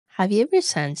Have you ever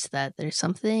sensed that there's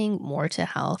something more to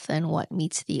health than what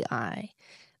meets the eye?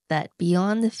 That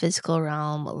beyond the physical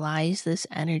realm lies this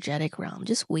energetic realm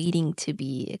just waiting to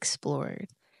be explored?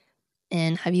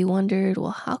 And have you wondered,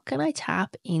 well, how can I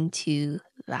tap into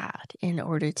that in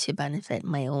order to benefit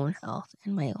my own health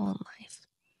and my own life?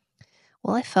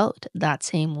 Well, I felt that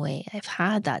same way. I've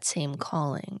had that same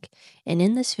calling. And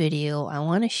in this video, I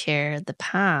want to share the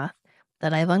path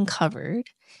that I've uncovered,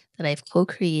 that I've co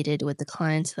created with the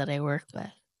clients that I work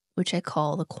with, which I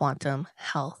call the quantum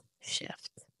health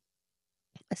shift,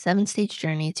 a 7 stage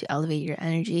journey to elevate your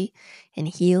energy and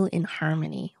heal in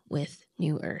harmony with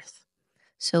New Earth.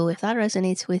 So, if that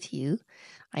resonates with you,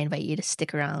 I invite you to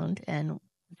stick around and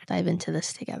dive into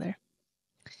this together.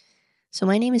 So,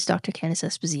 my name is Dr. Candice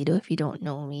Esposito, if you don't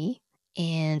know me,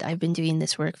 and I've been doing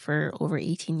this work for over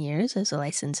 18 years as a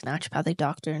licensed naturopathic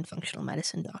doctor and functional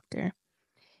medicine doctor.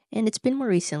 And it's been more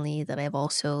recently that I've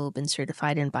also been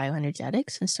certified in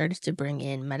bioenergetics and started to bring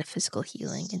in metaphysical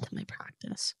healing into my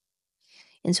practice.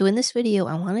 And so, in this video,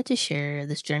 I wanted to share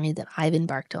this journey that I've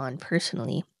embarked on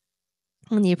personally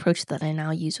and the approach that I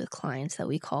now use with clients that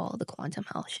we call the quantum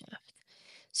health shift.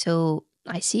 So,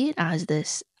 I see it as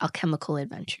this alchemical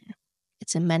adventure.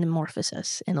 It's a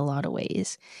metamorphosis in a lot of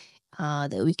ways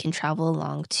that we can travel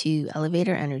along to elevate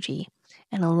our energy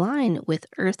and align with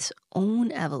Earth's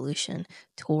own evolution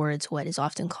towards what is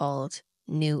often called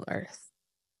New Earth.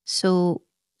 So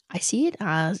I see it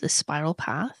as a spiral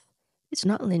path. It's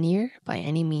not linear by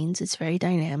any means, it's very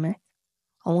dynamic,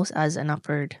 almost as an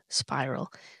upward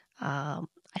spiral.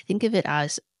 I think of it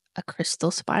as a crystal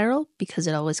spiral because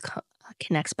it always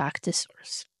connects back to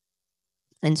source,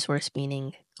 and source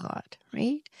meaning God,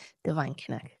 right? Divine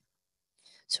connect.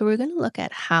 So, we're going to look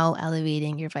at how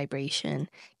elevating your vibration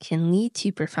can lead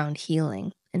to profound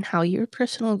healing and how your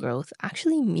personal growth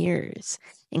actually mirrors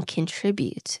and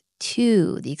contributes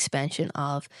to the expansion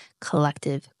of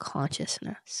collective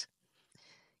consciousness.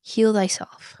 Heal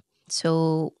thyself.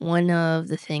 So, one of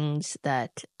the things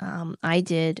that I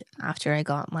did after I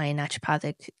got my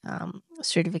naturopathic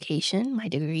certification, my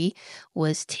degree,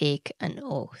 was take an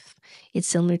oath. It's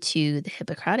similar to the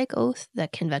Hippocratic oath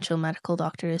that conventional medical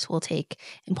doctors will take,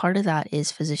 and part of that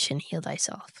is physician, heal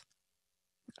thyself.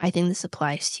 I think this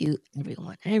applies to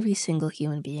everyone, every single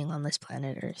human being on this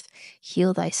planet Earth.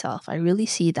 Heal thyself. I really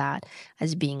see that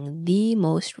as being the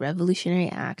most revolutionary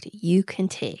act you can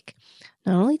take,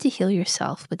 not only to heal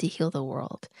yourself, but to heal the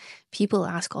world. People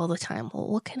ask all the time, well,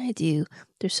 what can I do?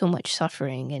 There's so much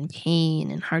suffering and pain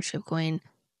and hardship going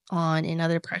on in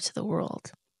other parts of the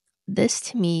world. This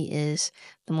to me is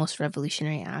the most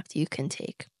revolutionary act you can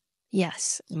take.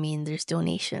 Yes, I mean, there's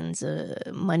donations,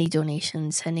 money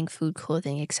donations, sending food,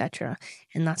 clothing, etc.,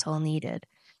 and that's all needed.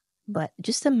 But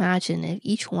just imagine if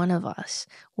each one of us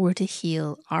were to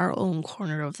heal our own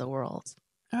corner of the world,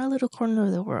 our little corner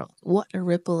of the world, what a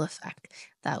ripple effect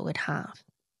that would have.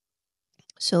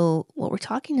 So, what we're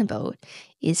talking about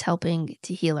is helping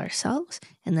to heal ourselves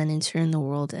and then in turn the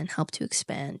world and help to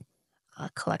expand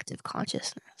collective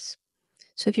consciousness.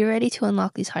 So, if you're ready to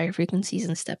unlock these higher frequencies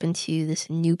and step into this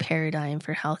new paradigm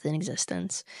for health and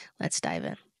existence, let's dive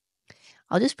in.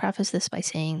 I'll just preface this by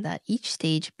saying that each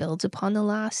stage builds upon the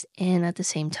last, and at the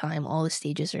same time, all the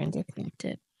stages are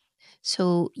interconnected.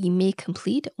 So, you may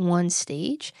complete one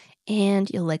stage, and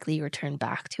you'll likely return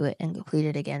back to it and complete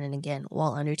it again and again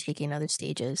while undertaking other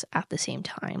stages at the same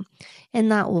time.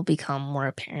 And that will become more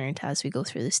apparent as we go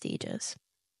through the stages.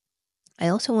 I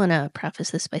also want to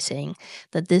preface this by saying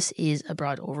that this is a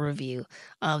broad overview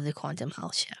of the quantum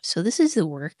health shift. So, this is the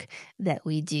work that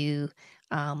we do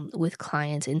with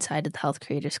clients inside of the Health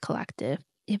Creators Collective.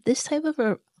 If this type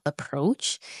of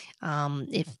approach,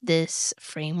 if this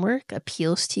framework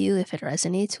appeals to you, if it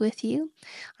resonates with you,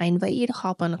 I invite you to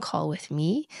hop on a call with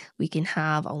me. We can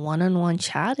have a one on one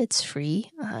chat, it's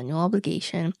free, no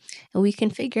obligation, and we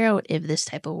can figure out if this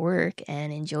type of work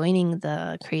and in joining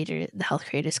the Health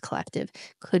Creators Collective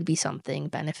could be something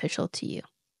beneficial to you.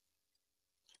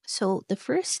 So the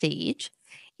first stage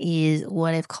is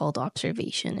what I've called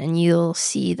observation, and you'll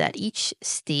see that each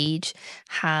stage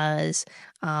has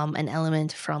an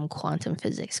element from quantum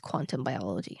physics, quantum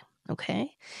biology.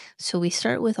 Okay, so we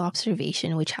start with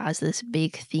observation, which has this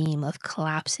big theme of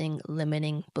collapsing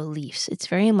limiting beliefs. It's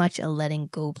very much a letting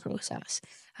go process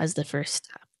as the first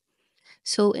step.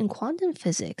 So, in quantum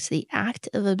physics, the act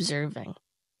of observing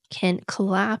can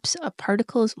collapse a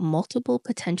particle's multiple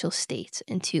potential states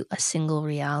into a single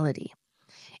reality.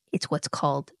 It's what's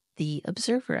called the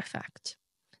observer effect.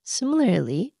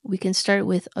 Similarly, we can start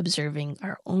with observing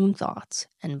our own thoughts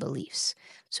and beliefs.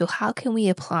 So, how can we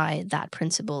apply that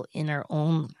principle in our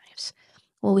own lives?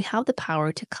 Well, we have the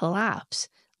power to collapse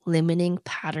limiting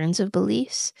patterns of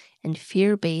beliefs, and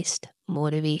fear based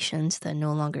motivations that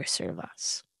no longer serve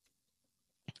us.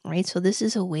 Right? So, this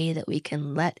is a way that we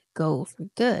can let go for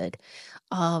good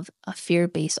of a fear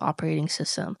based operating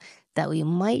system that we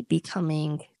might be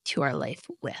coming to our life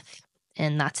with.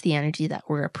 And that's the energy that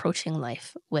we're approaching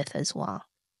life with as well.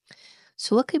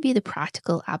 So, what could be the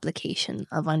practical application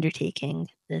of undertaking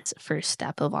this first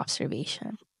step of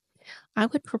observation? I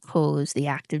would propose the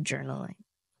act of journaling.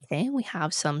 Okay, we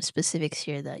have some specifics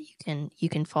here that you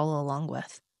can follow along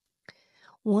with.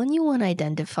 One, you want to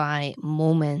identify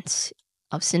moments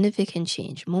of significant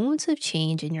change, moments of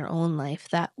change in your own life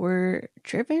that were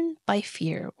driven by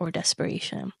fear or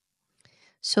desperation.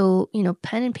 So,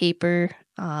 pen and paper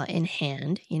in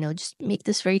hand, just make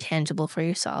this very tangible for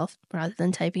yourself rather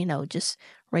than typing out. Just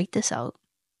write this out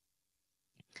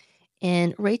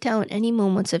and write down any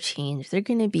moments of change. They're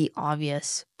going to be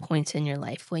obvious points in your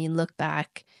life when you look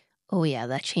back. Oh, yeah,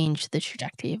 that changed the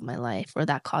trajectory of my life, or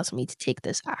that caused me to take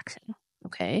this action.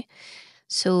 Okay.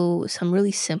 So, some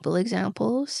really simple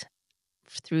examples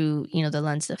through the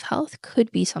lens of health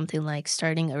could be something like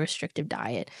starting a restrictive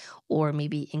diet or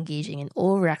maybe engaging in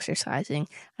over exercising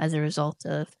as a result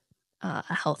of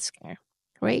a health scare,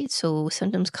 right? So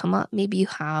symptoms come up, maybe you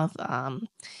have a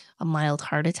mild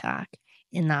heart attack,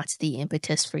 and that's the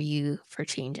impetus for you for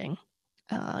changing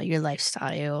your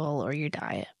lifestyle or your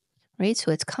diet, right?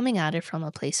 So it's coming at it from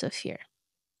a place of fear.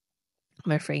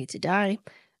 I'm afraid to die,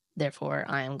 therefore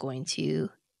I am going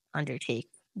to undertake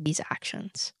these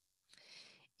actions.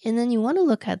 And then you want to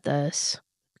look at this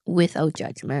without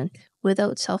judgment,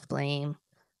 without self blame,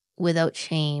 without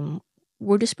shame.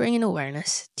 We're just bringing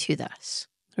awareness to this.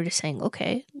 We're just saying,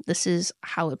 okay, this is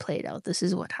how it played out. This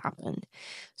is what happened.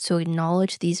 So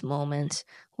acknowledge these moments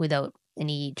without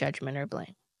any judgment or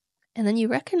blame. And then you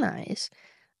recognize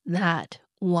that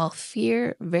while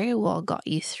fear very well got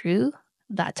you through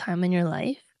that time in your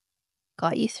life,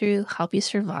 got you through, helped you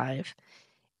survive,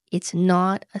 it's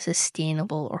not a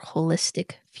sustainable or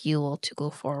holistic fuel to go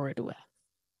forward with.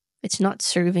 It's not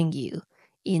serving you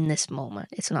in this moment.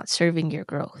 It's not serving your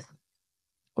growth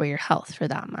or your health for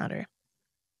that matter.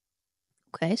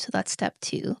 Okay, so that's step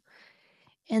 2.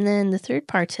 And then the third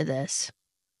part to this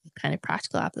kind of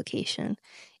practical application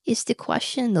is to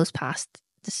question those past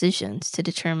decisions to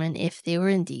determine if they were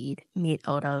indeed made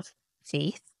out of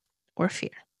faith or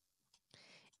fear.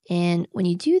 And when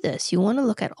you do this, you want to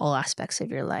look at all aspects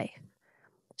of your life.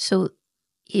 So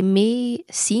it may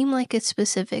seem like it's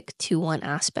specific to one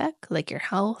aspect, like your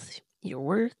health, your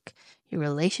work, your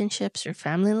relationships, or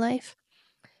family life,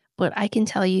 but I can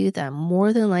tell you that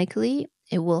more than likely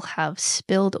it will have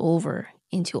spilled over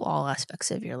into all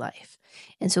aspects of your life.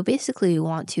 And so basically, you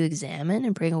want to examine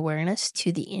and bring awareness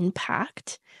to the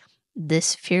impact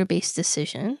this fear based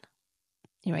decision,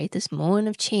 right? This moment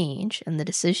of change and the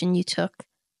decision you took,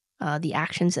 the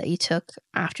actions that you took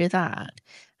after that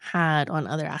had on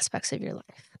other aspects of your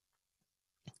life.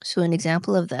 So, an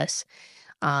example of this,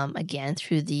 again,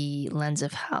 through the lens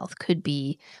of health, could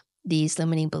be these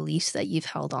limiting beliefs that you've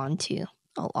held on to.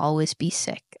 I'll always be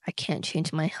sick. I can't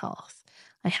change my health.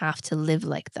 I have to live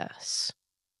like this.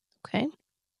 Okay.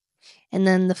 And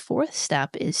then the fourth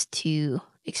step is to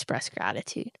express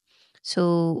gratitude.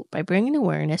 So, by bringing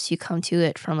awareness, you come to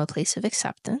it from a place of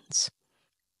acceptance.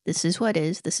 This is what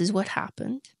is, this is what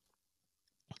happened,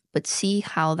 but see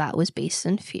how that was based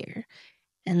in fear,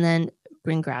 and then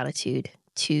bring gratitude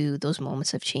to those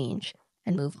moments of change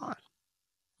and move on.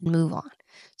 Move on.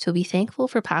 So be thankful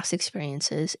for past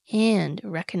experiences and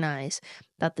recognize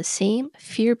that the same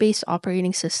fear based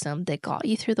operating system that got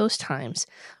you through those times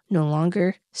no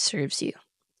longer serves you.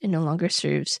 It no longer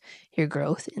serves your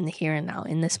growth in the here and now,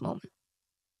 in this moment.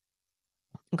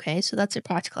 Okay, so that's a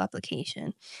practical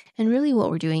application. And really, what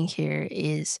we're doing here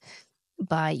is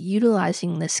by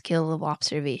utilizing the skill of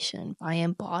observation, by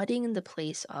embodying the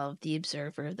place of the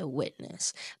observer, the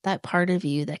witness, that part of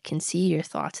you that can see your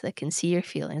thoughts, that can see your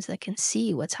feelings, that can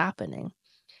see what's happening.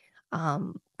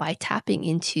 By tapping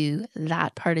into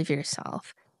that part of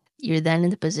yourself, you're then in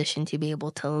the position to be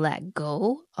able to let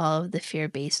go of the fear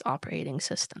based operating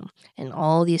system and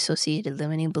all the associated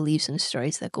limiting beliefs and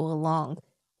stories that go along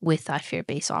with that fear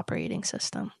based operating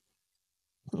system.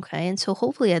 Okay, and so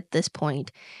hopefully at this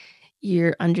point,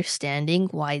 you're understanding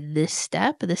why this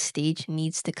stage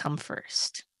needs to come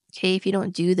first. Okay, if you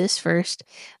don't do this first,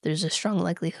 there's a strong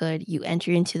likelihood you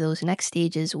enter into those next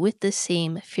stages with the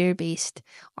same fear based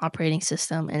operating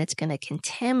system, and it's going to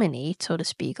contaminate, so to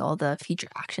speak, all the future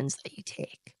actions that you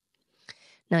take.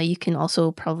 Now, you can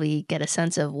also probably get a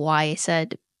sense of why I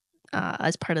said,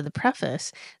 as part of the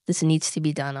preface, this needs to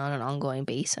be done on an ongoing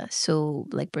basis. So,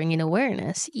 like bringing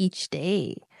awareness each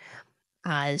day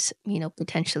as,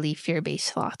 potentially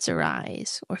fear-based thoughts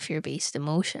arise or fear-based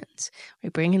emotions. We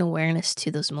bring an awareness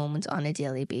to those moments on a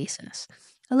daily basis.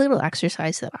 A little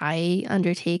exercise that I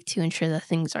undertake to ensure that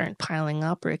things aren't piling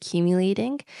up or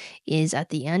accumulating is at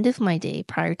the end of my day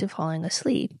prior to falling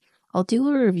asleep. I'll do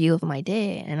a review of my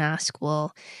day and ask,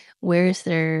 well, where is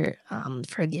there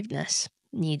forgiveness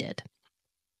needed?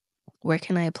 Where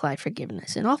can I apply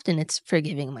forgiveness? And often it's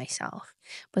forgiving myself.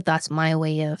 But that's my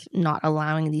way of not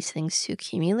allowing these things to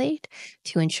accumulate,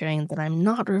 to ensuring that I'm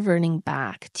not reverting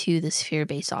back to this fear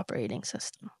based operating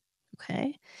system.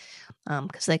 Okay.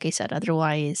 Because, like I said,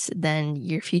 otherwise, then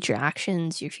your future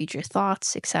actions, your future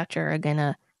thoughts, etc., are going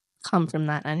to come from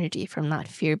that energy, from that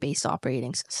fear based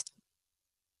operating system.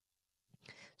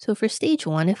 So, for stage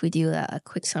one, if we do a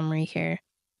quick summary here,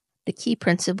 the key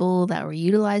principle that we're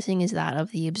utilizing is that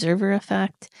of the observer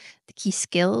effect. The key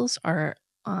skills are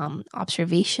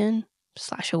observation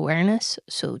slash awareness.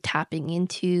 So tapping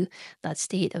into that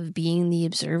state of being the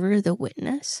observer, the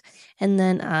witness, and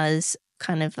then as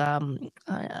kind of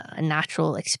a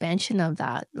natural expansion of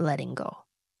that, letting go,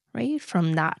 right?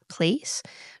 From that place,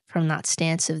 from that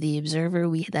stance of the observer,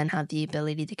 we then have the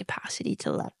ability, the capacity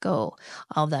to let go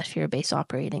of that fear based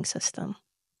operating system.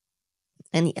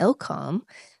 And the outcome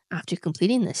after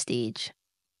completing this stage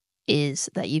is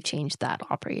that you've changed that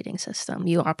operating system.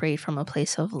 You operate from a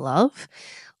place of love,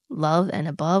 love and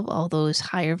above all those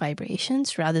higher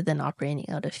vibrations rather than operating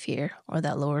out of fear or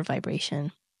that lower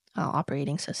vibration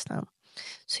operating system.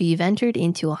 So you've entered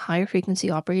into a higher frequency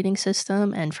operating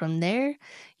system, and from there,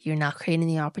 you're now creating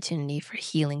the opportunity for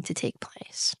healing to take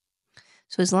place.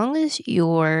 So as long as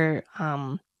you're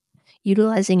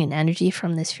utilizing an energy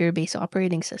from this fear based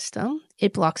operating system,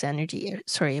 it blocks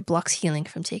it blocks healing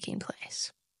from taking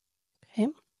place. Okay.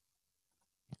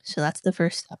 So that's the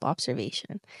first step,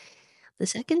 observation. The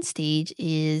second stage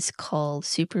is called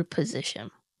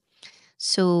superposition.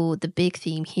 So the big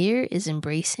theme here is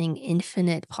embracing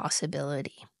infinite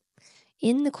possibility.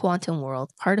 In the quantum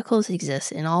world, particles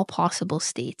exist in all possible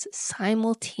states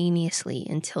simultaneously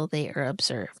until they are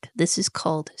observed. This is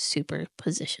called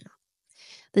superposition.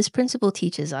 This principle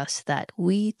teaches us that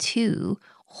we too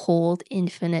hold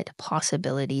infinite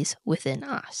possibilities within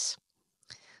us.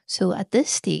 So at this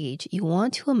stage, you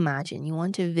want to imagine, you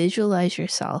want to visualize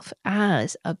yourself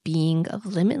as a being of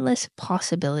limitless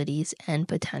possibilities and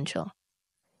potential.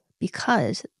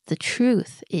 Because the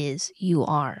truth is, you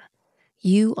are.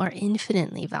 You are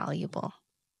infinitely valuable.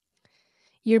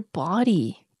 Your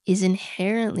body is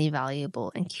inherently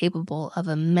valuable and capable of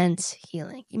immense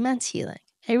healing, immense healing.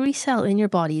 Every cell in your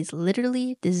body is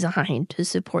literally designed to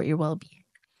support your well being.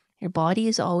 Your body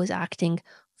is always acting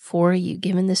for you,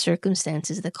 given the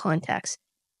circumstances, the context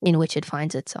in which it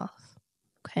finds itself.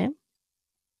 Okay.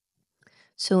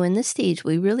 So, in this stage,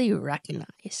 we really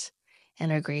recognize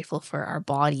and are grateful for our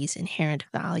body's inherent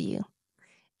value.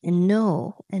 And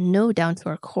know down to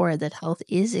our core that health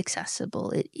is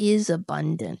accessible, it is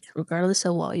abundant, regardless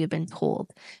of what you've been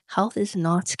told. Health is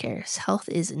not scarce, health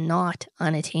is not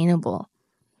unattainable.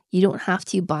 You don't have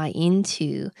to buy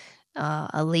into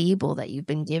a label that you've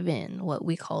been given, what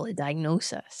we call a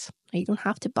diagnosis. You don't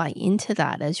have to buy into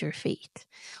that as your fate,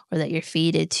 or that you're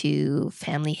fated to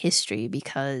family history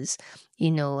because,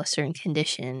 a certain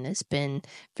condition has been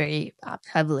very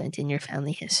prevalent in your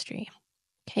family history.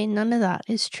 Okay, none of that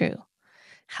is true.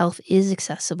 Health is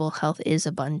accessible, health is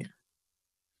abundant.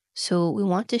 So we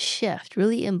want to shift,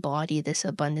 really embody this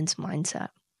abundance mindset.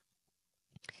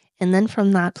 And then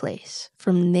from that place,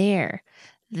 from there,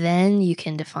 then you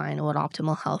can define what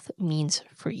optimal health means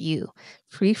for you,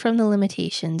 free from the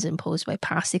limitations imposed by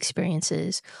past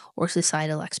experiences or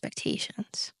societal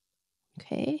expectations.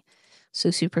 Okay,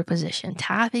 so superposition,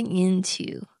 tapping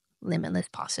into limitless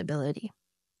possibility.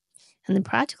 And the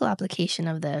practical application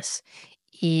of this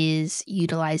is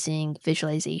utilizing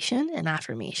visualization and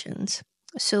affirmations.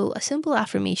 So, a simple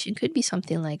affirmation could be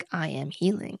something like, I am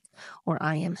healing, or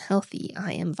I am healthy,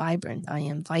 I am vibrant, I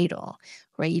am vital,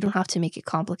 right? You don't have to make it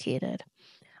complicated.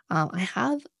 I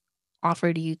have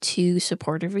offered you two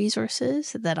supportive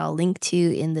resources that I'll link to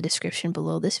in the description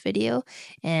below this video,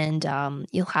 and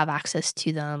you'll have access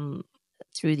to them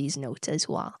through these notes as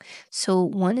well. So,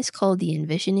 one is called the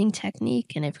Envisioning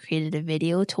technique, and I've created a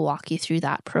video to walk you through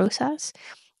that process.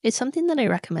 It's something that I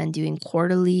recommend doing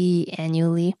quarterly,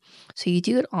 annually. So, you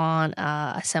do it on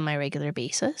a semi regular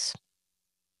basis.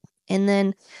 And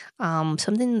then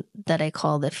something that I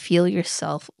call the feel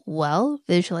yourself well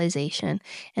visualization.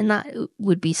 And that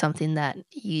would be something that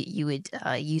you would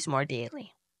use more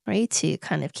daily, right? To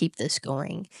kind of keep this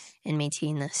going and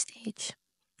maintain this stage.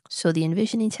 So, the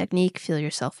envisioning technique, feel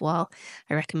yourself well,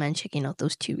 I recommend checking out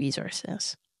those two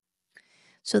resources.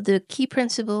 So, the key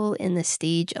principle in the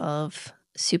stage of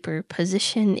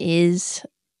superposition is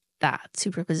that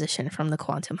superposition from the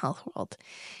quantum health world.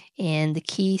 And the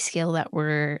key skill that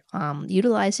we're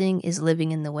utilizing is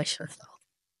living in the wish fulfilled.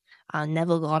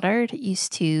 Neville Goddard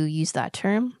used to use that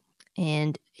term,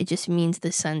 and it just means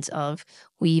the sense of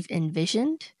we've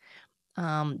envisioned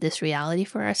this reality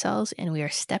for ourselves and we are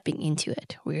stepping into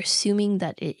it. We're assuming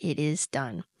that it is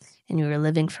done and we're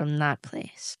living from that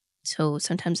place. So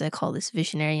sometimes I call this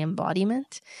visionary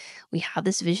embodiment. We have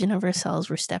this vision of ourselves,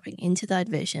 we're stepping into that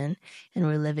vision and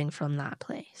we're living from that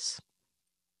place.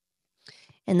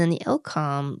 And then the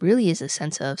outcome really is a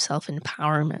sense of self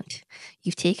empowerment.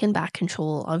 You've taken back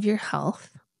control of your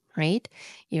health, right?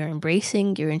 You're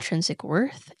embracing your intrinsic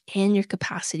worth and your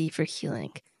capacity for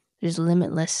healing. There's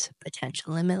limitless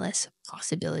potential, limitless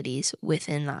possibilities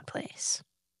within that place.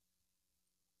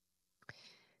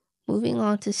 Moving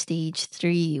on to stage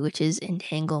 3, which is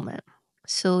entanglement.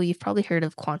 So, you've probably heard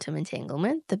of quantum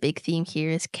entanglement. The big theme here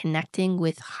is connecting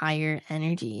with higher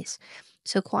energies.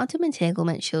 So, quantum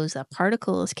entanglement shows that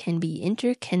particles can be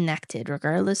interconnected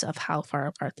regardless of how far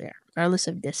apart they are, regardless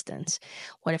of distance.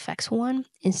 What affects one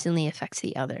instantly affects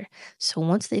the other. So,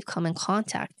 once they've come in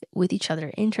contact with each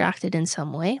other, interacted in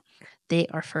some way, they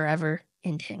are forever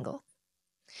entangled.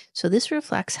 So, this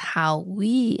reflects how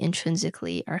we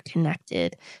intrinsically are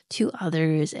connected to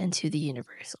others and to the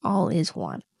universe. All is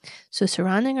one. So,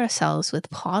 surrounding ourselves with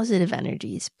positive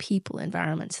energies, people,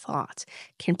 environments, thoughts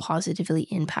can positively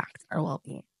impact our well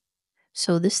being.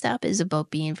 So, this step is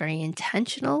about being very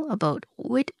intentional about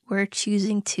what we're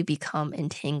choosing to become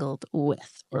entangled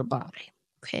with or by.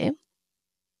 Okay.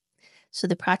 So,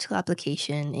 the practical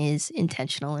application is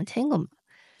intentional entanglement.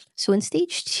 So in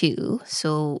stage 2,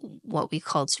 so what we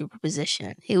called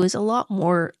superposition, it was a lot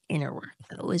more inner work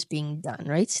that was being done,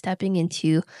 right? Stepping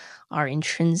into our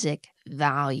intrinsic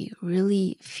value,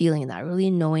 really feeling that,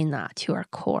 really knowing that to our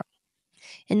core.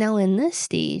 And now in this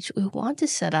stage, we want to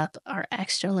set up our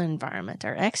external environment,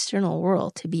 our external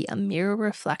world to be a mirror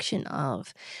reflection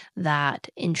of that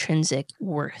intrinsic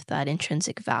worth, that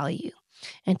intrinsic value,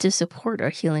 and to support our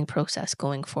healing process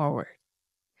going forward.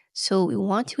 So we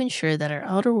want to ensure that our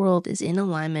outer world is in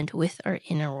alignment with our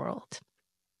inner world.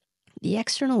 The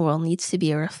external world needs to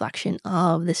be a reflection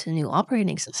of this new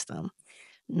operating system,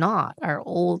 not our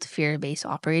old fear based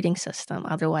operating system.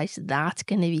 Otherwise, that's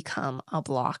going to become a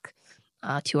block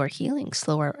to our healing,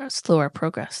 slow our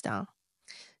progress down.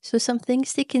 So, some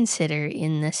things to consider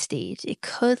in this stage, it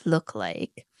could look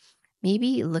like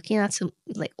maybe looking at some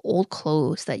like old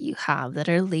clothes that you have that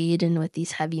are laden with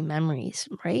these heavy memories,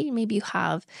 right? Maybe you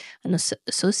have an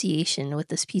association with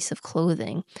this piece of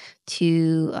clothing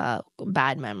to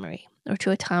bad memory or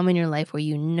to a time in your life where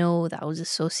you know that was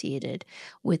associated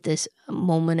with this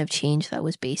moment of change that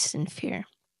was based in fear.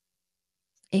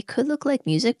 It could look like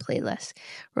music playlists,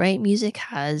 right? Music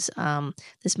has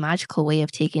this magical way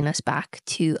of taking us back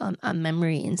to a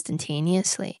memory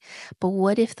instantaneously. But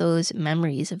what if those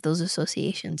memories, if those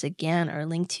associations, again, are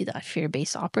linked to that fear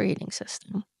based operating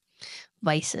system?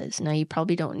 Vices. Now, you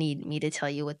probably don't need me to tell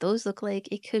you what those look like.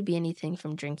 It could be anything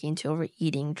from drinking to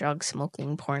overeating, drugs,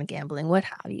 smoking, porn, gambling, what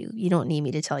have you. You don't need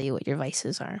me to tell you what your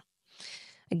vices are.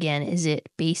 Again, is it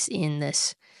based in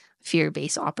this fear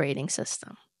based operating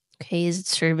system? Okay, is it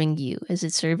serving you? Is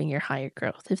it serving your higher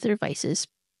growth? If they're vices,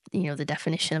 the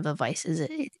definition of a vice is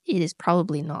it is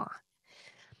probably not.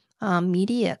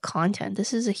 Media content,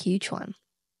 this is a huge one.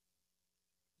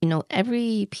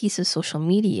 Every piece of social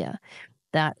media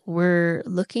that we're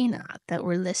looking at, that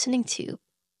we're listening to,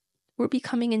 we're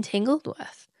becoming entangled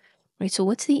with, right? So,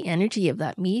 what's the energy of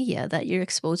that media that you're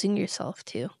exposing yourself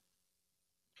to?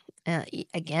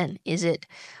 Again, is it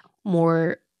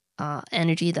more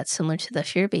energy that's similar to the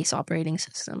fear based operating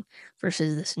system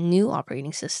versus this new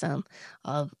operating system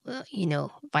of,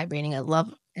 vibrating at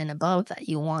love and above that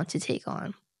you want to take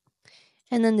on?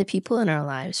 And then the people in our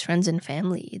lives, friends and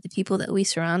family, the people that we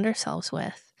surround ourselves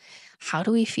with, how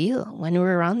do we feel when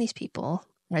we're around these people?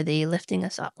 Are they lifting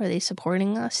us up? Are they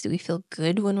supporting us? Do we feel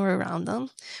good when we're around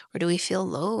them? Or do we feel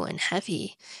low and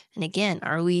heavy? And again,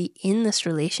 are we in this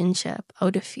relationship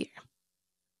out of fear?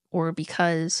 Or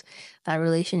because that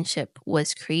relationship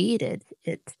was created,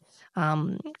 it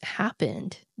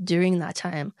happened during that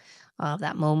time,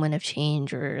 that moment of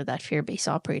change, or that fear based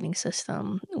operating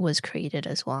system was created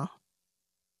as well.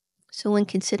 So, when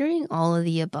considering all of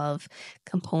the above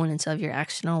components of your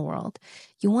external world,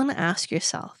 you want to ask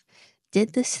yourself,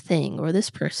 did this thing or this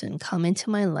person come into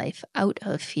my life out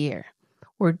of fear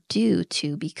or due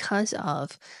to because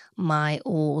of my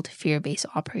old fear based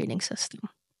operating system?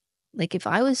 Like if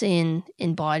I was in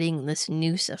embodying this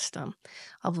new system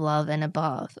of love and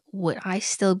above, would I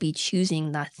still be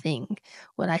choosing that thing?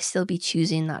 Would I still be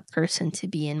choosing that person to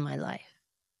be in my life?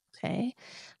 Okay.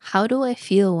 How do I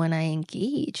feel when I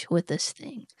engage with this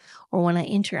thing or when I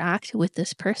interact with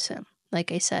this person?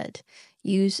 Like I said,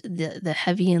 use the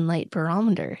heavy and light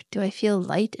barometer. Do I feel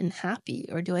light and happy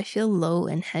or do I feel low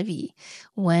and heavy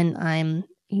when I'm,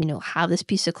 have this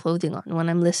piece of clothing on, when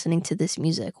I'm listening to this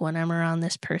music, when I'm around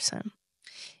this person?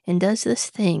 And does this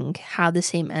thing have the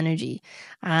same energy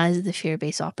as the fear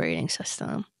based operating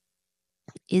system?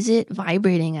 Is it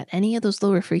vibrating at any of those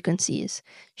lower frequencies?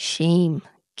 Shame,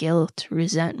 guilt,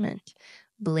 resentment,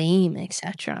 blame,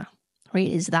 etc. Right?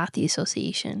 Is that the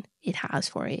association it has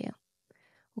for you?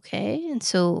 Okay. And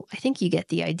so I think you get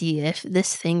the idea. If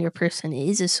this thing or person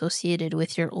is associated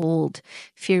with your old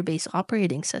fear based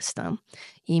operating system,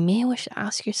 you may wish to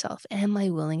ask yourself, am I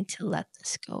willing to let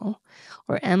this go?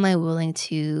 Or am I willing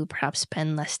to perhaps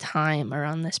spend less time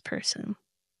around this person?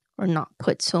 Or not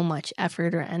put so much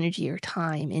effort or energy or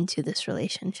time into this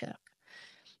relationship.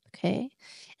 Okay.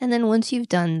 And then once you've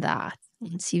done that,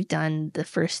 once you've done the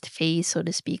first phase, so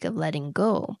to speak, of letting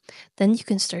go, then you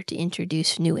can start to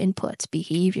introduce new inputs,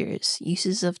 behaviors,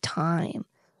 uses of time,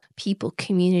 people,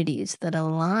 communities that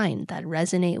align, that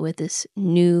resonate with this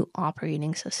new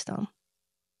operating system.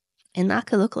 And that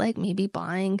could look like maybe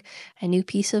buying a new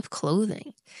piece of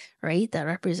clothing, right? That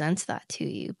represents that to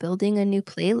you. Building a new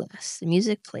playlist, a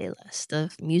music playlist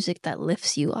of music that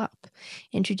lifts you up.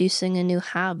 Introducing a new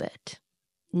habit,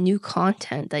 new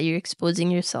content that you're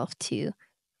exposing yourself to.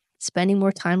 Spending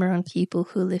more time around people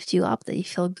who lift you up that you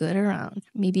feel good around.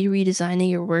 Maybe redesigning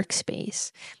your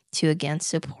workspace to again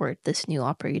support this new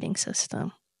operating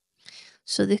system.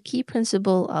 So, the key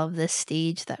principle of this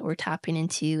stage that we're tapping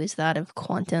into is that of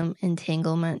quantum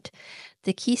entanglement.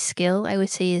 The key skill, I would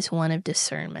say, is one of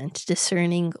discernment,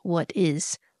 discerning what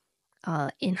is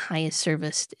in highest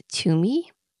service to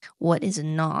me, what is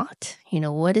not.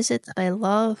 What is it that I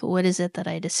love? What is it that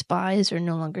I despise or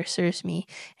no longer serves me?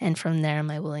 And from there,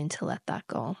 am I willing to let that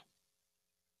go?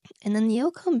 And then the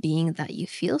outcome being that you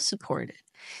feel supported,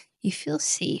 you feel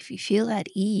safe, you feel at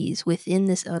ease within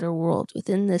this outer world,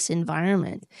 within this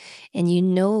environment. And you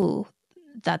know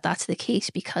that that's the case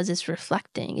because it's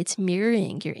reflecting, it's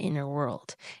mirroring your inner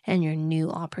world and your new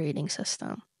operating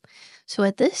system. So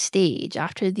at this stage,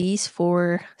 after these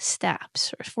four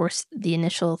steps, or the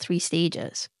initial three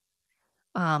stages,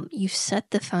 you've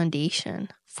set the foundation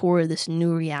for this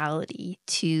new reality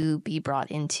to be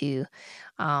brought into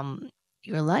um,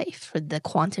 your life, for the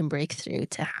quantum breakthrough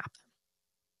to happen.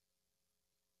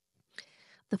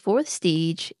 The fourth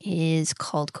stage is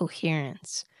called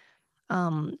coherence.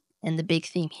 And the big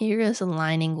theme here is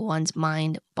aligning one's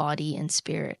mind, body, and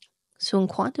spirit. So in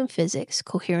quantum physics,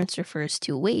 coherence refers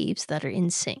to waves that are in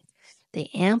sync.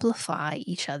 They amplify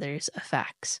each other's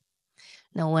effects.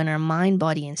 Now, when our mind,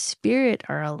 body, and spirit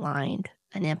are aligned,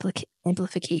 an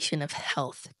amplification of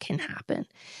health can happen.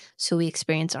 So we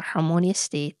experience a harmonious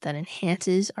state that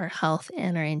enhances our health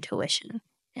and our intuition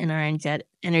and our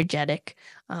energetic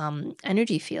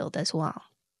energy field as well.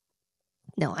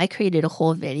 Now, I created a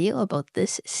whole video about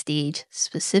this stage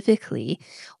specifically,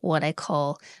 what I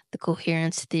call the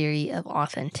coherence theory of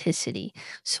authenticity.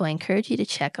 So I encourage you to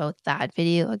check out that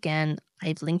video. Again,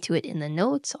 I've linked to it in the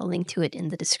notes. I'll link to it in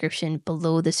the description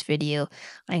below this video.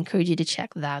 I encourage you to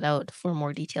check that out for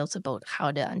more details about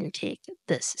how to undertake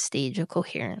this stage of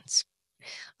coherence.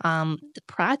 The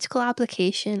practical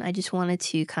application, I just wanted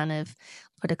to kind of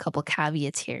put a couple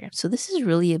caveats here. So this is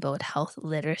really about health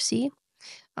literacy,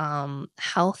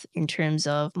 health in terms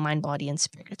of mind, body, and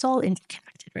spirit. It's all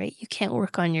interconnected, right? You can't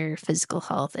work on your physical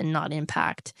health and not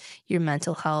impact your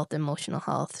mental health, emotional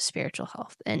health, spiritual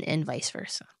health, and vice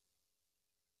versa.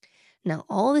 Now,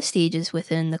 all the stages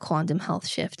within the quantum health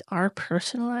shift are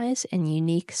personalized and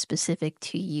unique, specific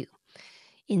to you.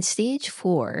 In stage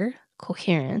 4,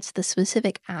 coherence, the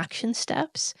specific action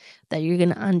steps that you're going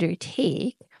to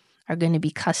undertake are going to be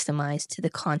customized to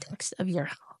the context of your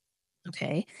health.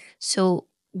 Okay. So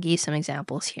gave some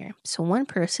examples here. So one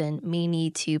person may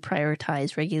need to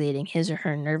prioritize regulating his or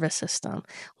her nervous system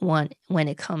when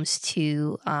it comes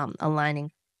to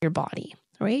aligning your body,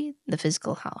 right? The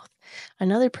physical health.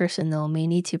 Another person, though, may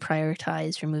need to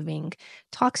prioritize removing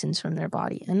toxins from their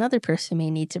body. Another person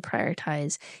may need to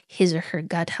prioritize his or her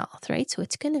gut health, right? So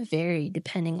it's going to vary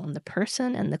depending on the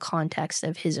person and the context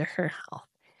of his or her health.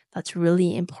 That's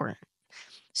really important.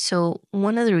 So,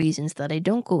 one of the reasons that I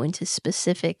don't go into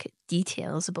specific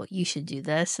details about you should do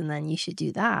this and then you should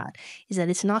do that is that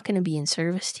it's not going to be in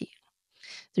service to you.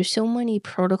 There's so many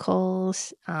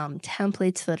protocols,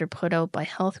 templates that are put out by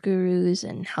health gurus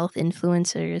and health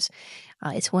influencers.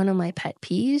 It's one of my pet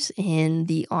peeves in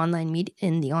the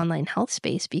online health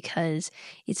space because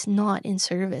it's not in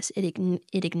service. It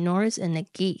ignores and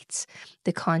negates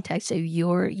the context of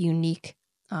your unique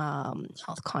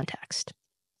health context.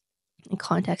 And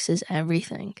context is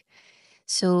everything.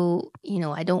 So,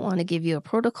 I don't want to give you a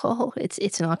protocol.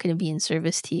 It's not going to be in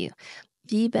service to you.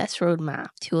 The best roadmap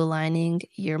to aligning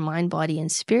your mind, body,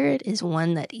 and spirit is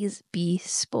one that is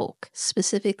bespoke,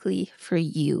 specifically for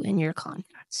you and your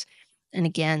context. And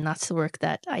again, that's the work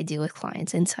that I do with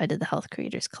clients inside of the Health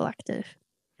Creators Collective.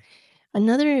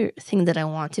 Another thing that I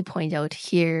want to point out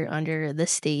here under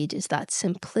this stage is that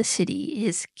simplicity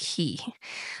is key.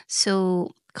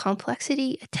 So,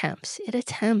 complexity attempts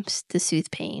to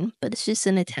soothe pain, but it's just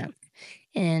an attempt.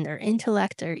 And our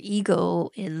intellect, our ego,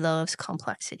 it loves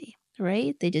complexity,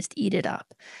 right? They just eat it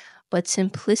up. But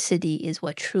simplicity is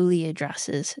what truly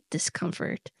addresses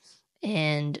discomfort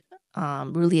and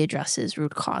really addresses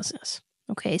root causes.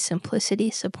 Okay,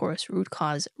 simplicity supports root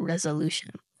cause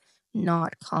resolution,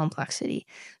 not complexity.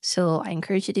 So I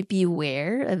encourage you to be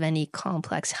aware of any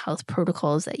complex health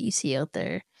protocols that you see out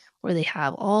there where they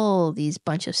have all these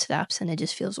bunch of steps and it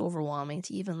just feels overwhelming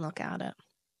to even look at it.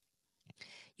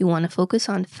 You want to focus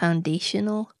on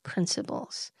foundational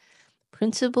principles.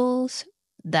 Principles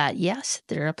that, yes,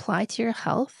 they're applied to your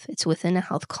health, it's within a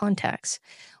health context,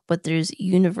 but there's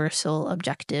universal,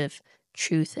 objective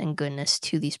truth and goodness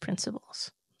to these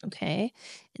principles. Okay.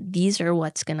 These are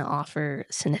what's going to offer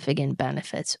significant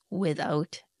benefits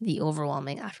without the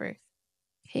overwhelming effort.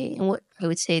 Okay. And what I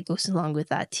would say goes along with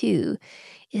that too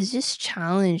is just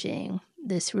challenging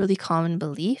this really common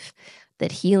belief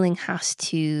that healing has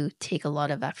to take a lot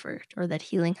of effort, or that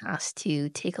healing has to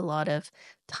take a lot of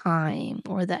time,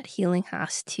 or that healing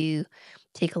has to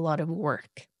take a lot of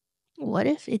work. What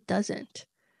if it doesn't?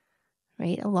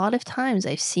 Right? A lot of times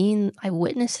I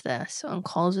witnessed this on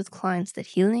calls with clients that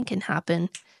healing can happen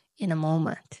in a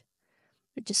moment.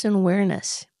 Just an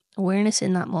awareness. Awareness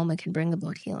in that moment can bring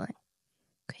about healing.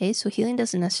 Okay, so healing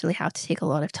doesn't necessarily have to take a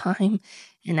lot of time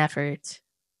and effort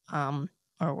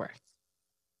or work.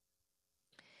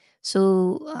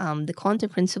 So, the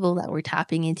quantum principle that we're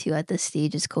tapping into at this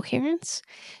stage is coherence.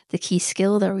 The key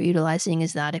skill that we're utilizing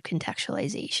is that of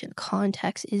contextualization.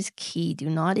 Context is key. Do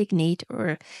not negate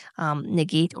or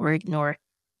ignore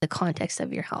the context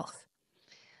of your health.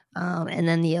 And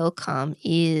then the outcome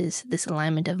is this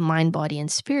alignment of mind, body,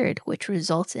 and spirit, which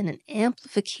results in an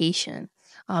amplification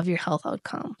of your health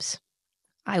outcomes.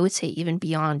 I would say even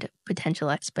beyond potential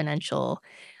exponential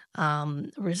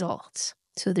results.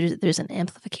 So there's an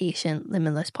amplification,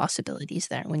 limitless possibilities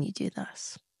there when you do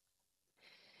this.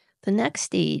 The next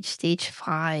stage, stage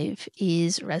 5,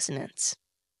 is resonance.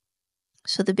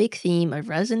 So the big theme of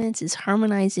resonance is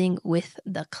harmonizing with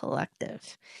the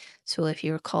collective. So if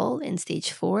you recall in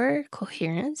stage 4,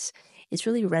 coherence, it's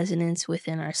really resonance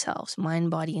within ourselves,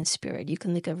 mind, body, and spirit. You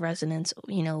can think of resonance,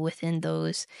 within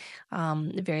those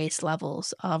various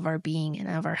levels of our being and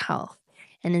of our health.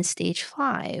 And in stage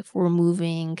 5, we're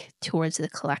moving towards the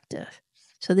collective.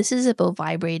 So this is about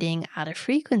vibrating at a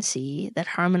frequency that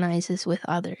harmonizes with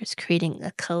others, creating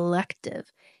a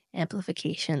collective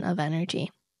amplification of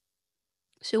energy.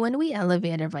 So when we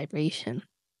elevate our vibration,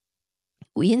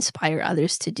 we inspire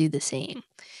others to do the same.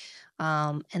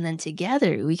 And then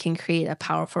together, we can create a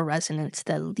powerful resonance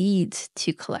that leads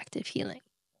to collective healing.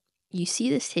 You see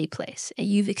this take place, and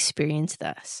you've experienced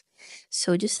this.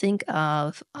 So just think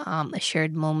of a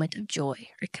shared moment of joy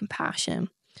or compassion,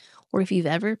 or if you've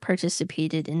ever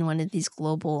participated in one of these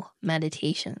global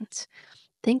meditations,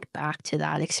 think back to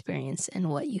that experience and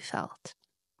what you felt.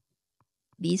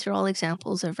 These are all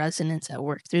examples of resonance at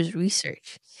work. There's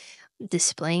research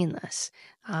displaying this.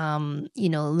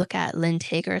 Look at Lynn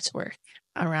Taggart's work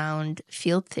around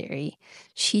field theory.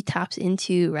 She taps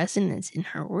into resonance in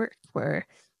her work where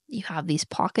you have these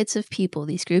pockets of people,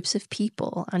 these groups of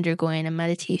people undergoing a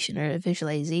meditation or a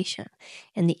visualization,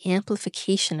 and the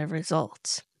amplification of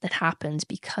results that happens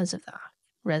because of that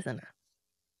resonance.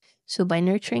 So by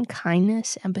nurturing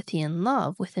kindness, empathy, and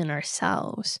love within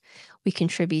ourselves, we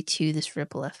contribute to this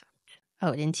ripple effect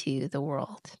out into the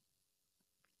world.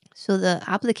 So the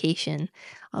application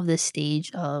of this stage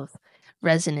of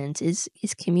resonance is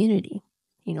community.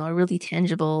 A really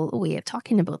tangible way of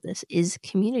talking about this is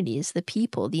community, is the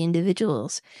people, the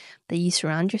individuals that you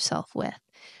surround yourself with,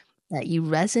 that you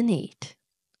resonate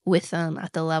with them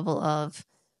at the level of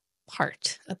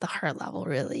at the heart level,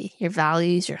 really. Your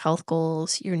values, your health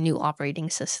goals, your new operating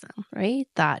system, right?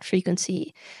 That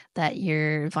frequency that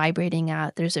you're vibrating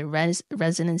at, there's a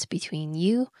resonance between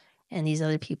you and these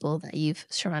other people that you've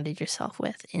surrounded yourself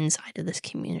with inside of this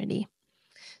community.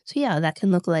 So, yeah, that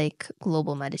can look like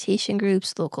global meditation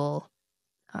groups, local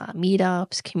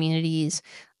meetups, communities.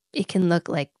 It can look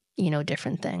like,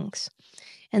 different things.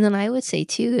 And then I would say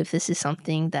too, if this is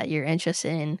something that you're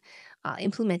interested in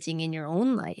implementing in your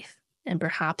own life, and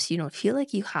perhaps you don't feel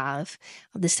like you have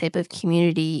this type of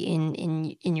community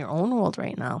in your own world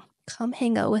right now, come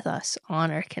hang out with us on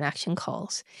our connection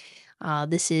calls.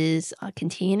 This is a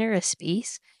container, a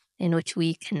space in which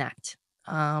we connect.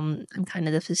 I'm kind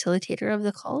of the facilitator of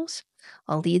the calls.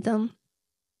 I'll lead them,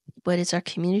 but it's our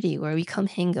community where we come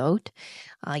hang out.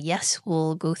 Yes,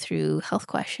 we'll go through health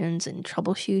questions and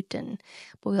troubleshoot,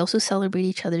 but we also celebrate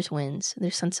each other's wins.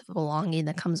 There's a sense of belonging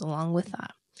that comes along with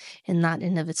that, and that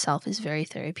in of itself is very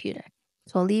therapeutic.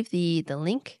 So I'll leave the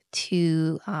link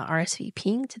to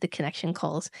RSVPing to the connection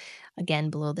calls again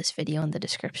below this video in the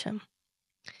description.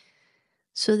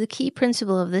 So the key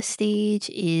principle of this stage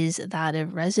is that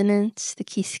of resonance. The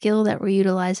key skill that we're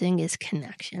utilizing is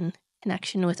connection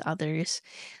with others.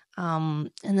 And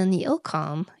then the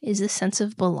outcome is the sense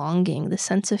of belonging, the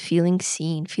sense of feeling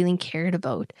seen, feeling cared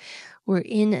about. We're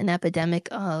in an epidemic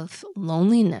of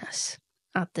loneliness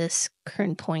at this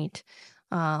current point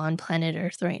on planet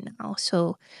Earth right now.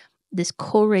 So, this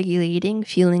co regulating,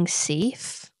 feeling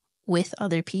safe with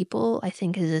other people, I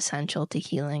think is essential to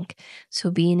healing. So,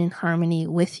 being in harmony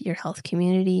with your health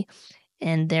community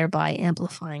and thereby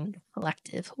amplifying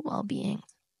collective well being.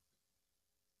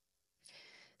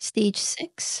 Stage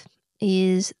 6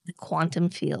 is the quantum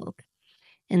field.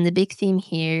 And the big theme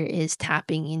here is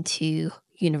tapping into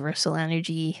universal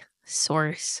energy,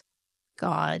 source,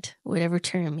 God, whatever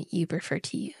term you prefer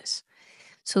to use.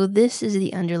 So, this is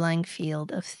the underlying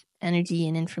field of energy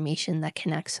and information that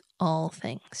connects all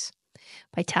things.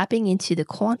 By tapping into the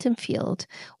quantum field,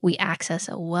 we access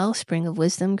a wellspring of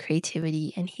wisdom,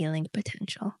 creativity, and healing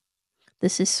potential.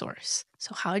 This is source.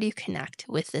 So, how do you connect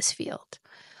with this field?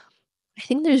 I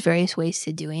think there's various ways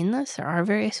to doing this. There are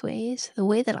various ways. The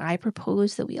way that I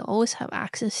propose that we always have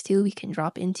access to, we can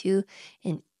drop into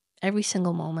in every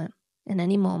single moment, in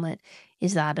any moment,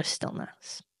 is that of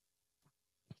stillness.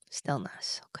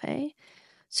 Stillness, okay?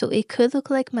 So it could look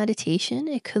like meditation.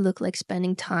 It could look like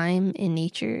spending time in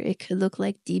nature. It could look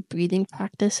like deep breathing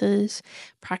practices,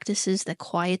 practices that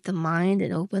quiet the mind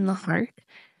and open the heart.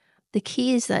 The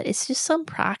key is that it's just some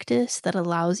practice that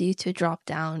allows you to drop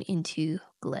down into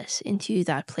bliss, into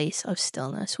that place of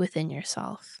stillness within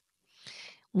yourself.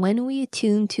 When we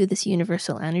attune to this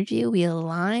universal energy, we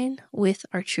align with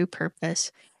our true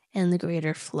purpose and the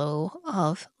greater flow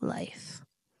of life.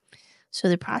 So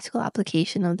the practical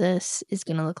application of this is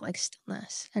going to look like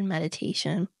stillness and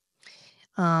meditation.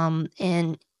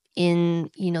 And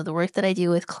in the work that I do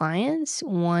with clients,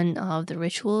 one of the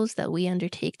rituals that we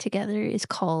undertake together is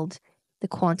called the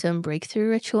quantum breakthrough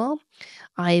ritual.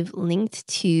 I've linked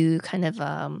to kind of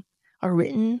a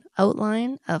written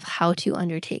outline of how to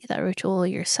undertake that ritual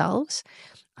yourselves.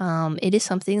 It is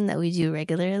something that we do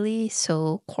regularly,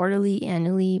 so quarterly,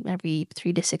 annually, every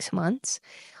 3 to 6 months.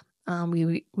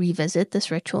 We revisit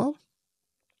this ritual.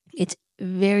 It's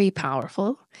very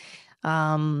powerful.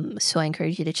 So I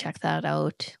encourage you to check that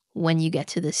out when you get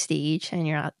to this stage and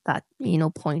you're at that,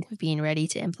 point of being ready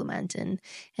to implement and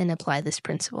apply this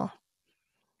principle.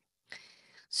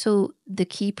 So the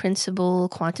key principle,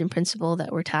 quantum principle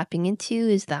that we're tapping into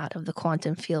is that of the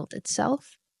quantum field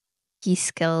itself. Key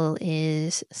skill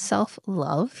is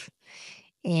self-love.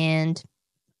 And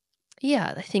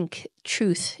yeah, I think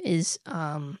truth is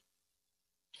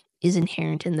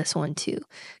inherent in this one too,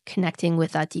 connecting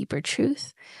with that deeper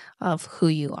truth of who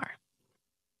you are.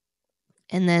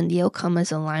 And then the outcome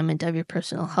is alignment of your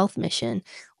personal health mission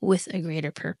with a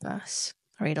greater purpose,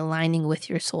 right? Aligning with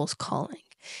your soul's calling.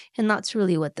 And that's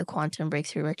really what the quantum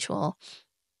breakthrough ritual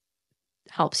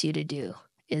helps you to do,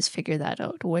 is figure that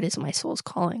out. What is my soul's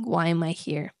calling? Why am I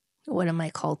here? What am I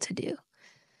called to do?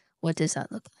 What does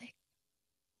that look like?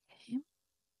 Okay.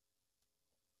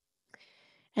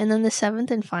 And then the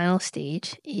seventh and final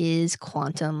stage is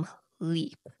quantum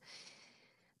leap.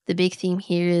 The big theme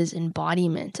here is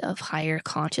embodiment of higher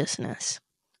consciousness.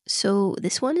 So,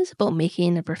 this one is about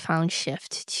making a profound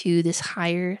shift to this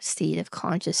higher state of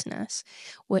consciousness.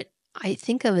 What I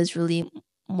think of as really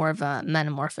more of a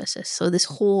metamorphosis. So, this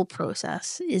whole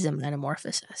process is a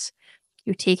metamorphosis.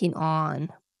 You're taking on,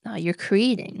 you're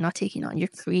creating, not taking on, you're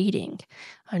creating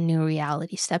a new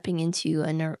reality, stepping into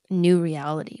a new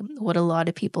reality, what a lot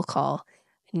of people call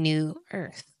new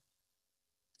earth.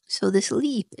 So this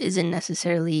leap isn't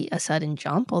necessarily a sudden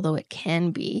jump, although it can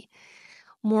be.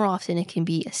 More often, it can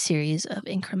be a series of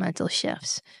incremental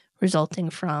shifts, resulting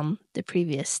from the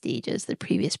previous stages, the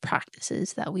previous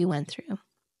practices that we went through.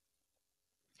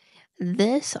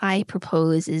 This, I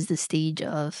propose, is the stage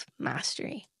of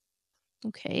mastery.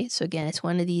 Okay, so again, it's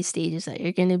one of these stages that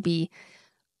you're going to be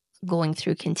going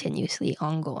through continuously,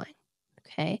 ongoing.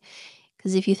 Okay,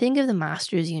 because if you think of the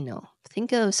masters,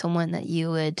 think of someone that you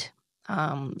would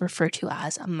refer to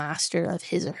as a master of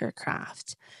his or her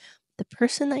craft. The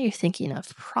person that you're thinking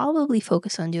of probably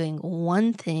focus on doing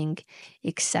one thing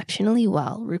exceptionally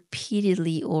well,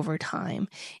 repeatedly over time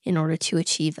in order to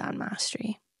achieve that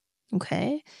mastery.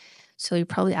 Okay, so you're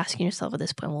probably asking yourself at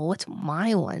this point, well, what's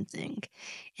my one thing?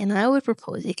 And I would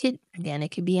propose, it could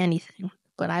be anything,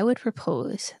 but I would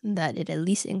propose that it at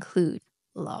least include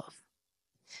love.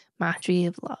 Mastery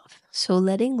of love. So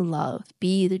letting love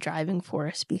be the driving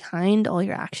force behind all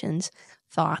your actions,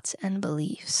 thoughts, and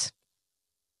beliefs.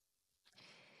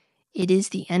 It is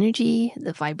the energy,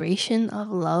 the vibration of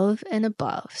love and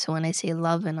above. So when I say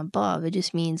love and above, it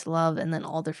just means love and then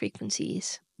all the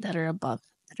frequencies that are above,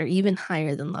 that are even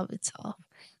higher than love itself,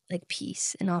 like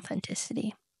peace and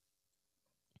authenticity.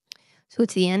 So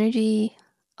it's the energy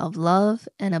of love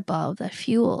and above that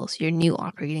fuels your new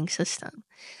operating system.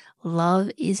 Love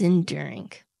is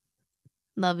enduring.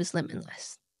 Love is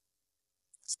limitless.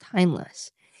 It's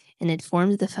timeless, and it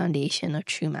forms the foundation of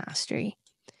true mastery.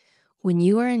 When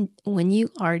you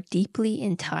are deeply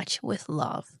in touch with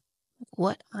love,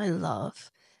 what I love,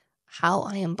 how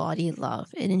I embody love,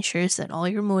 it ensures that all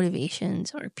your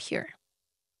motivations are pure.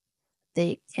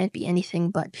 They can't be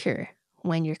anything but pure.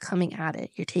 When you're coming at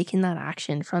it, you're taking that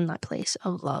action from that place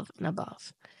of love and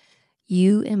above.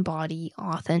 You embody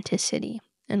authenticity,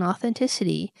 and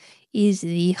authenticity is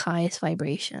the highest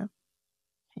vibration.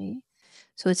 Okay?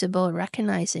 So it's about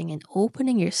recognizing and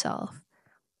opening yourself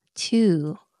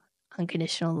to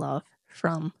unconditional love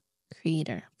from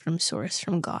Creator, from Source,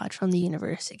 from God, from the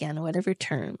universe, again, whatever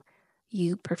term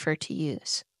you prefer to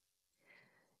use.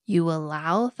 You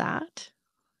allow that,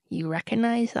 you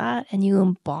recognize that, and you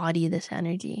embody this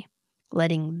energy,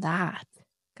 letting that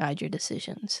guide your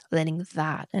decisions, letting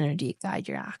that energy guide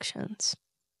your actions.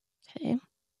 Okay.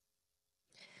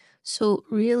 So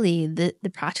really the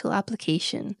practical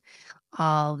application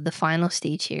of the final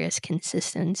stage here is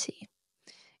consistency.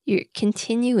 You're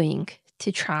continuing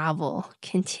to travel,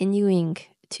 continuing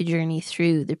to journey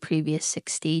through the previous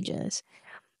 6 stages.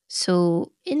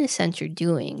 So in a sense you're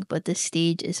doing, but this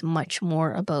stage is much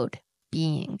more about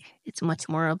being. It's much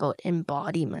more about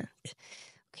embodiment.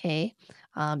 Okay.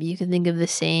 You can think of the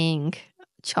saying,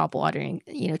 chop wood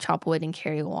and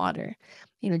carry water.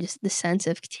 Just the sense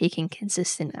of taking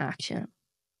consistent action.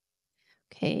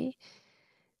 Okay.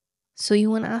 So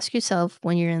you want to ask yourself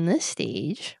when you're in this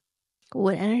stage,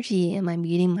 what energy am I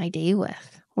meeting my day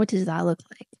with? What does that look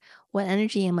like? What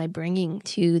energy am I bringing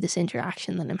to this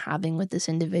interaction that I'm having with this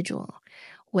individual?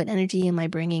 What energy am I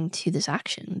bringing to this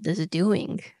action, this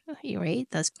doing, right?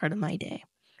 That's part of my day.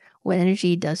 What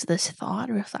energy does this thought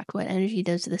reflect? What energy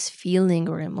does this feeling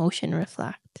or emotion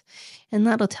reflect? And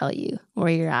that'll tell you where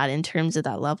you're at in terms of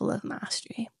that level of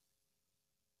mastery.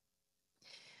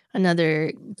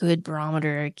 Another good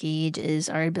barometer or gauge is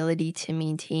our ability to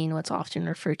maintain what's often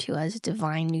referred to as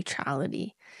divine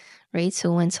neutrality, right?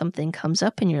 So when something comes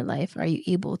up in your life, are you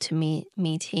able to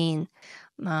maintain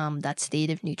that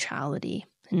state of neutrality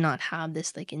and not have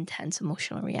this like intense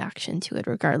emotional reaction to it,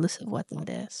 regardless of what that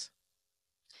is?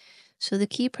 So the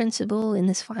key principle in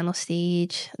this final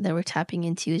stage that we're tapping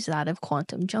into is that of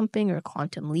quantum jumping or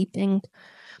quantum leaping.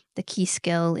 The key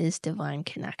skill is divine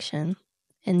connection,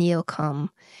 and the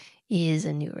outcome is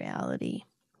a new reality,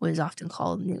 what is often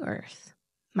called new earth.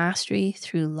 Mastery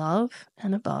through love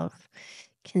and above,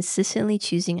 consistently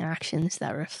choosing actions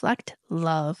that reflect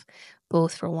love,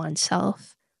 both for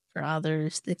oneself, for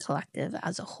others, the collective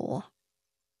as a whole.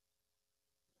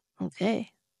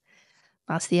 Okay.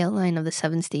 That's the outline of the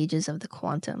 7 stages of the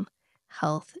quantum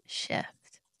health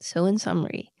shift. So in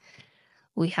summary,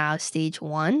 we have stage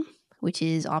 1, which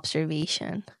is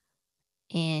observation.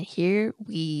 And here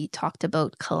we talked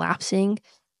about collapsing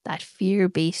that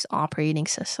fear-based operating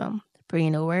system,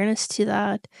 bringing awareness to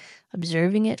that,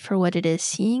 observing it for what it is,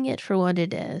 seeing it for what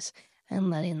it is, and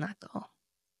letting that go.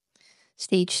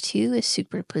 Stage 2 is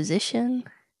superposition,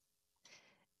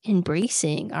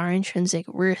 embracing our intrinsic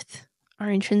worth, our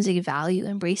intrinsic value,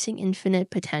 embracing infinite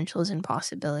potentials and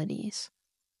possibilities.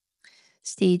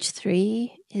 Stage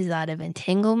 3 is that of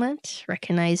entanglement,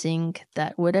 recognizing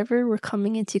that whatever we're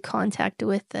coming into contact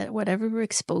with, that whatever we're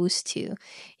exposed to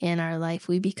in our life,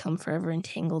 we become forever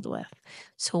entangled with.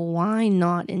 So why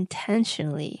not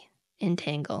intentionally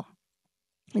entangle,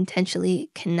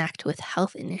 intentionally connect with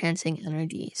health enhancing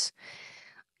energies?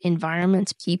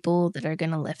 environments, people that are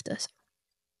going to lift us.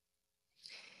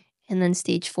 And then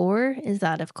stage 4 is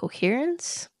that of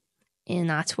coherence. And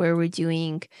that's where we're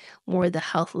doing more of the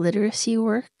health literacy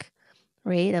work,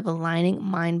 right? Of aligning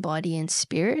mind, body, and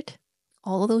spirit.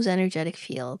 All of those energetic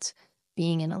fields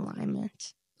being in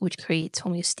alignment, which creates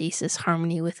homeostasis,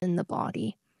 harmony within the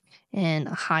body, and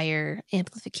a higher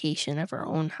amplification of our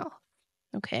own health.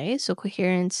 Okay, so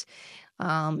coherence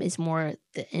is more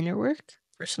the inner work,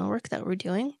 personal work that we're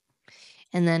doing.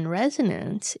 And then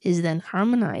resonance is then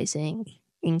harmonizing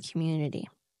in community.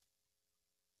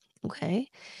 Okay,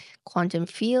 quantum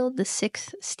field, the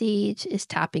 6th stage, is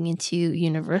tapping into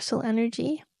universal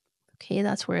energy. Okay,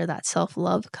 that's where that self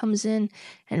love comes in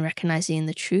and recognizing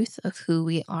the truth of who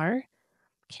we are,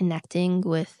 connecting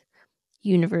with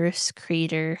universe,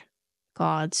 creator,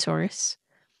 God, source,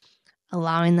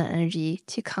 allowing that energy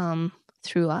to come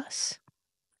through us.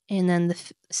 And then the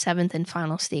 7th and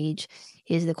final stage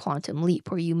is the quantum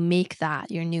leap, where you make that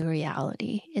your new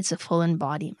reality. It's a full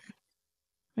embodiment,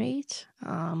 right?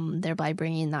 Thereby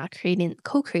bringing that,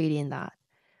 co-creating that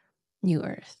new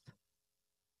earth.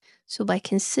 So by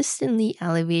consistently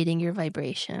elevating your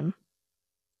vibration,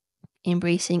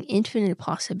 embracing infinite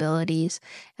possibilities,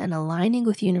 and aligning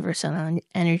with universal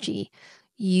energy,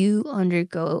 you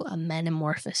undergo a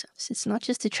metamorphosis. It's not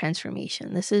just a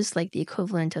transformation. This is like the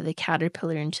equivalent of the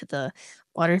caterpillar into the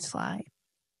butterfly.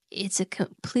 It's a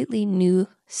completely new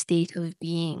state of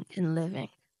being and living.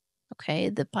 Okay,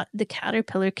 the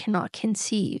caterpillar cannot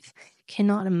conceive,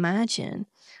 cannot imagine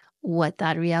what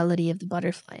that reality of the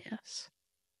butterfly is.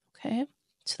 Okay,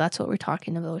 so that's what we're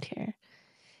talking about here.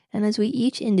 And as we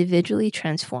each individually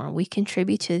transform, we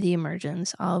contribute to the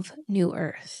emergence of New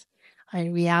Earth, a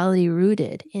reality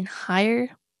rooted in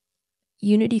higher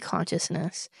unity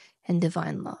consciousness and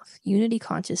divine love. Unity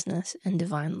consciousness and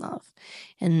divine love.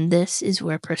 And this is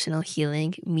where personal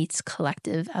healing meets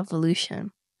collective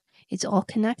evolution. It's all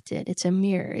connected. It's a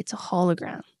mirror. It's a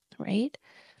hologram, right?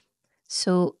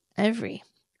 So every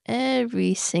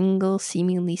single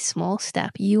seemingly small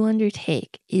step you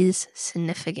undertake is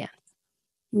significant.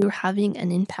 You're having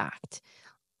an impact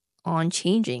on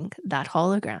changing that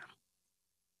hologram,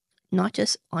 not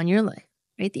just on your life,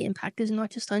 right? The impact is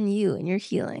not just on you and your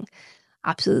healing,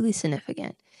 absolutely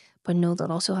significant, but know that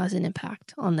also has an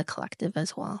impact on the collective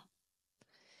as well.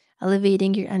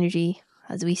 Elevating your energy,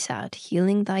 as we said,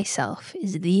 healing thyself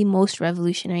is the most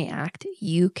revolutionary act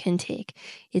you can take.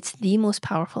 It's the most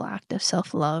powerful act of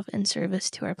self-love and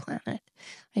service to our planet.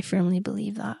 I firmly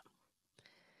believe that.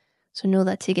 So know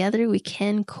that together we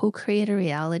can co-create a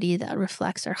reality that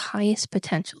reflects our highest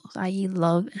potentials, i.e.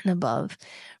 love and above,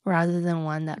 rather than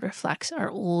one that reflects our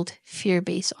old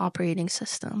fear-based operating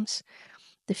systems.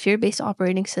 The fear-based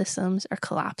operating systems are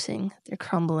collapsing, they're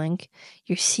crumbling.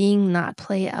 You're seeing that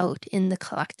play out in the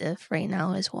collective right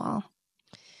now as well.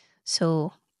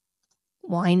 So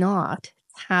why not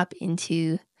tap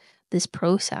into this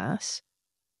process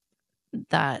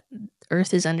that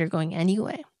Earth is undergoing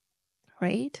anyway?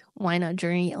 Right? Why not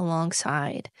journey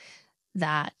alongside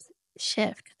that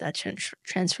shift, that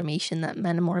transformation, that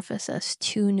metamorphosis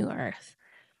to New Earth,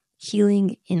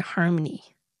 healing in harmony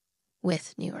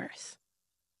with New Earth?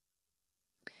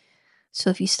 So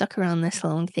if you stuck around this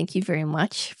long, thank you very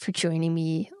much for joining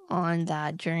me on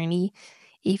that journey.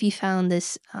 If you found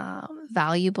this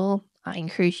valuable, I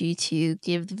encourage you to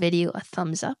give the video a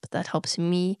thumbs up. That helps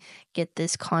me get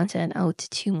this content out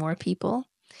to more people.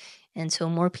 And so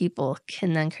more people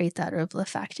can then create that ripple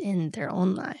effect in their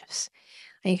own lives.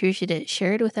 I encourage you to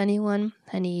share it with anyone,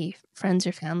 any friends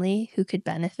or family who could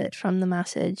benefit from the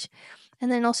message.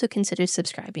 And then also consider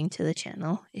subscribing to the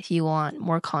channel if you want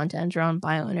more content around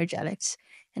bioenergetics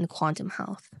and quantum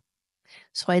health.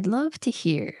 So I'd love to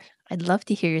hear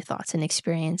your thoughts and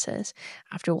experiences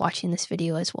after watching this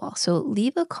video as well. So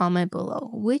leave a comment below.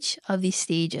 Which of these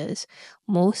stages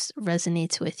most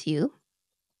resonates with you?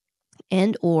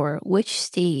 And or which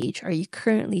stage are you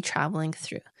currently traveling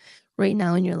through right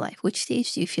now in your life? Which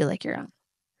stage do you feel like you're at?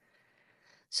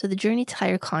 So the journey to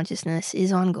higher consciousness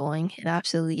is ongoing. It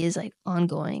absolutely is like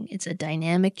ongoing. It's a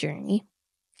dynamic journey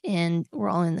and we're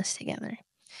all in this together.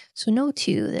 So know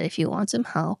too that if you want some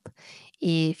help,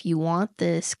 if you want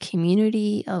this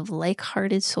community of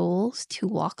like-hearted souls to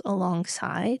walk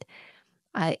alongside,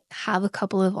 I have a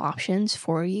couple of options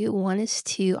for you. One is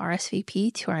to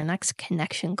RSVP to our next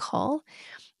connection call.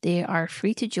 They are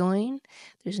free to join.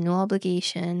 There's no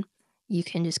obligation. You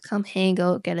can just come hang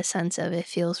out, get a sense of it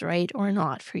feels right or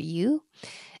not for you.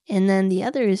 And then the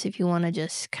other is if you want to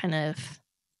just kind of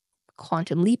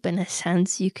quantum leap in a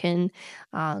sense, you can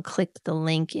click the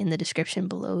link in the description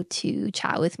below to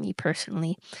chat with me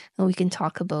personally, and we can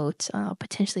talk about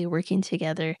potentially working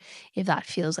together if that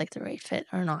feels like the right fit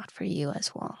or not for you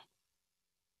as well.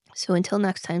 So until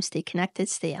next time, stay connected,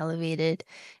 stay elevated,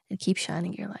 and keep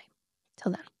shining your light.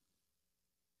 Till then.